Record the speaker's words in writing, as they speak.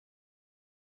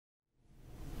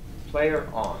Player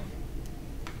on.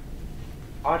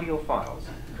 Audio files.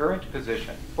 Current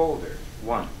position. Folder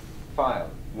 1.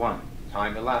 File 1.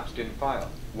 Time elapsed in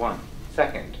file 1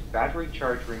 second. Battery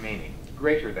charge remaining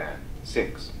greater than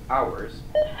 6 hours.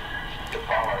 The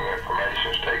following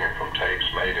information is taken from tapes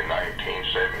made in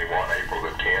 1971, April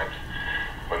the 10th,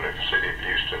 when the city of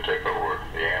Houston took over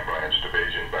the ambulance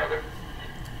division by the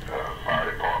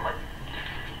fire department.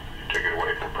 Took it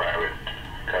away from private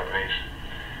companies.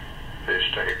 This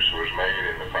tapes was made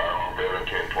in the firearm building,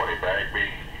 1020 Bagby.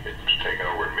 It was taken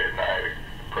over at midnight.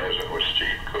 The president was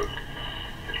chief cook.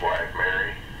 His wife,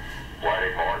 Mary.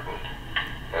 Whitey Martin,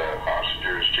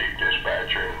 Hossinger is chief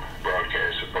dispatcher and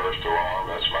broadcast the first alarm.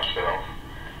 That's myself.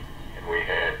 And we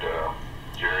had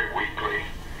Jerry Weekly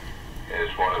as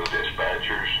one of the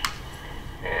dispatchers.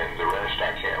 And the rest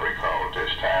I can't recall at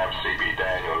this time. C.B.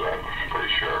 Daniels, I'm pretty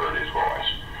sure heard his voice.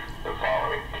 The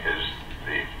following is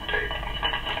the tape.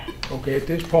 Okay, at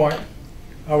this point,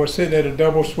 I was sitting at a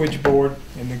double switchboard,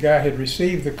 and the guy had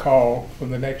received the call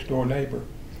from the next door neighbor.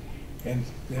 And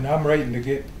I'm ready to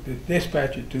get the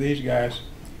dispatch it to these guys.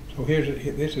 So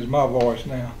this is my voice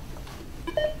now.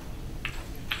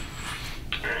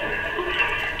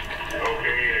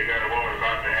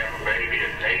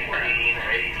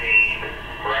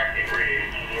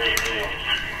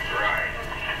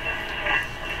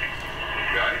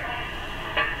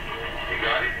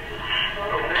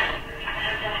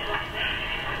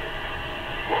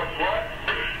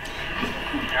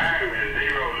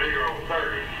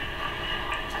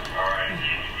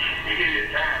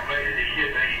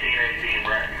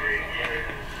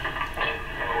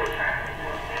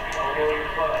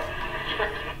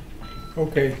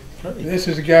 Okay, this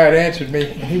is the guy that answered me,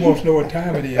 and he wants to know what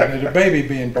time it is. There's a baby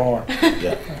being born.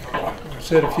 Yeah. I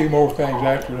said a few more things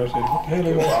after it. I said, what the hell do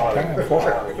you want the time for?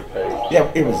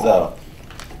 Yeah, it was,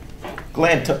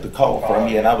 Glenn took the call from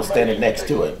me, and I was standing next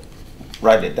to it,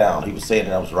 writing it down. He was saying it,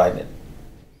 and I was writing it.